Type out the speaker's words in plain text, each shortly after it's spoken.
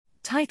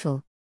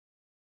Title: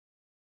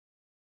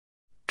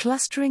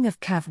 Clustering of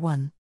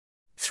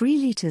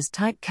CaV1.3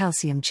 L-type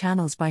calcium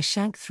channels by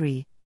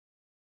Shank3.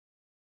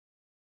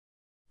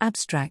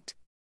 Abstract: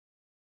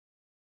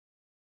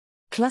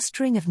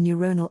 Clustering of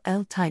neuronal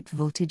L-type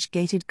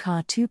voltage-gated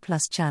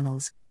CaV2+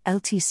 channels,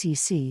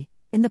 LTCC,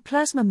 in the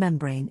plasma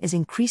membrane is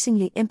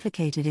increasingly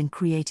implicated in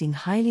creating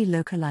highly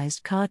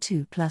localized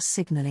CaV2+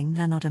 signaling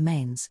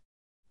nanodomains.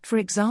 For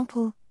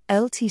example,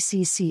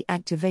 LTCC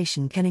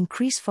activation can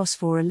increase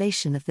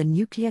phosphorylation of the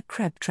nuclear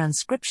Krebs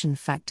transcription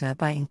factor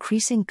by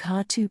increasing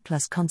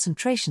CaV2+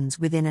 concentrations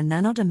within a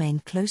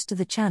nanodomain close to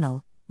the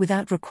channel,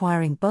 without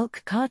requiring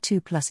bulk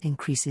CaV2+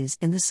 increases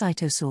in the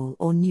cytosol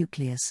or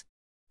nucleus.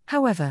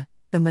 However,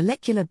 the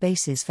molecular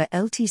basis for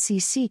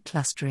LTCC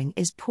clustering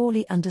is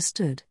poorly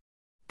understood.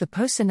 The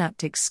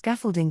postsynaptic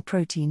scaffolding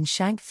protein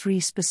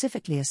Shank3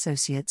 specifically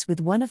associates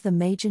with one of the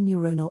major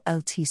neuronal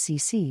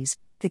LTCCs,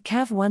 the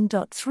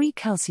CaV1.3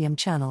 calcium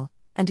channel,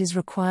 and is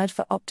required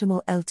for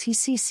optimal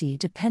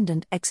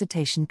LTCC-dependent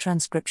excitation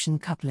transcription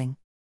coupling.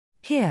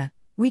 Here,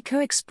 we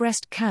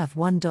co-expressed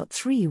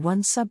CaV1.3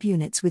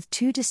 subunits with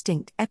two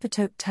distinct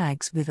epitope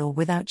tags with or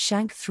without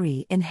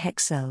Shank3 in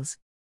hex cells.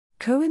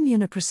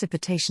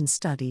 Co-immunoprecipitation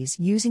studies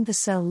using the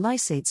cell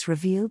lysates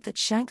revealed that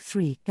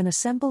Shank3 can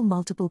assemble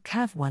multiple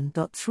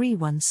CaV1.3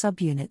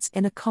 subunits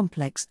in a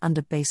complex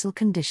under basal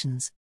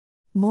conditions.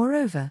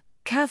 Moreover,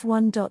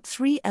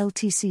 CaV1.3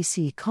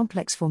 LTCC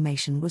complex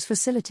formation was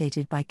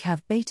facilitated by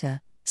CaV-beta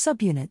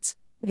subunits,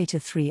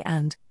 beta-3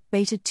 and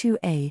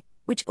beta-2A,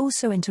 which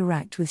also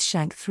interact with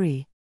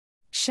Shank3.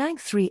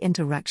 Shank3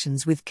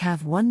 interactions with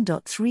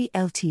CaV1.3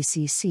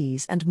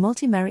 LTCCs and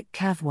multimeric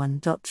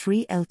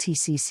CaV1.3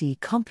 LTCC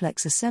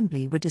complex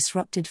assembly were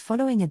disrupted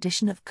following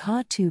addition of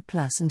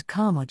CaV2+ and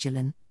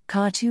CaModulin,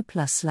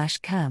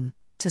 CaV2+/CAM,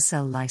 to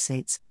cell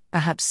lysates,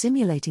 perhaps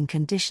simulating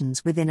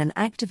conditions within an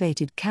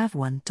activated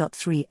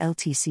CaV1.3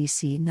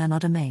 LTCC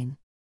nanodomain.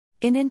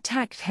 In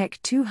intact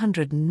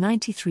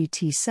HEC293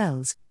 T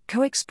cells,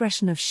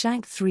 co-expression of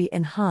Shank3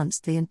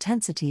 enhanced the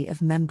intensity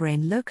of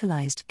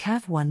membrane-localized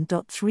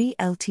CaV1.3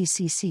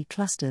 LTCC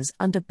clusters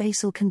under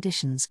basal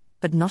conditions,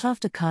 but not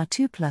after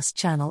CaV2+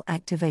 channel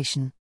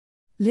activation.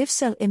 Live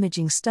cell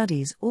imaging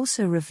studies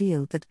also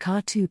revealed that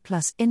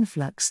CaV2+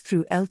 influx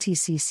through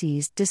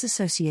LTCCs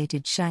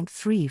disassociated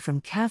Shank3 from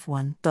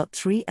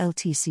CaV1.3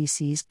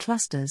 LTCCs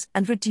clusters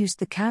and reduced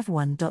the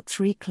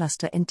CaV1.3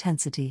 cluster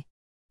intensity.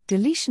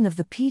 Deletion of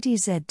the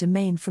PDZ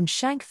domain from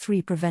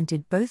Shank3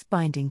 prevented both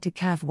binding to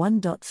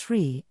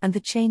CaV1.3 and the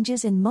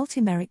changes in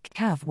multimeric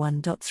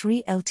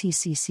CaV1.3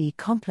 LTCC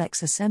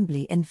complex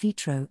assembly in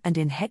vitro and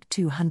in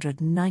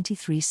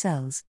HEC293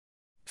 cells.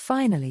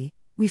 Finally,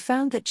 we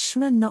found that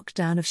SHMA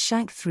knockdown of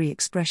Shank3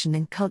 expression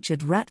in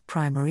cultured rat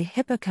primary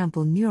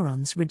hippocampal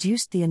neurons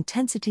reduced the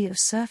intensity of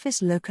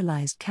surface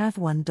localized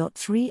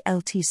CaV1.3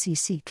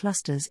 LTCC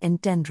clusters in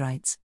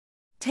dendrites.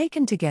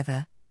 Taken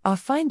together, our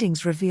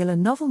findings reveal a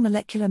novel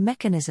molecular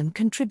mechanism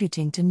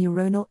contributing to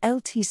neuronal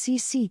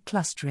LTCC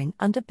clustering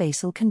under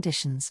basal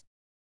conditions.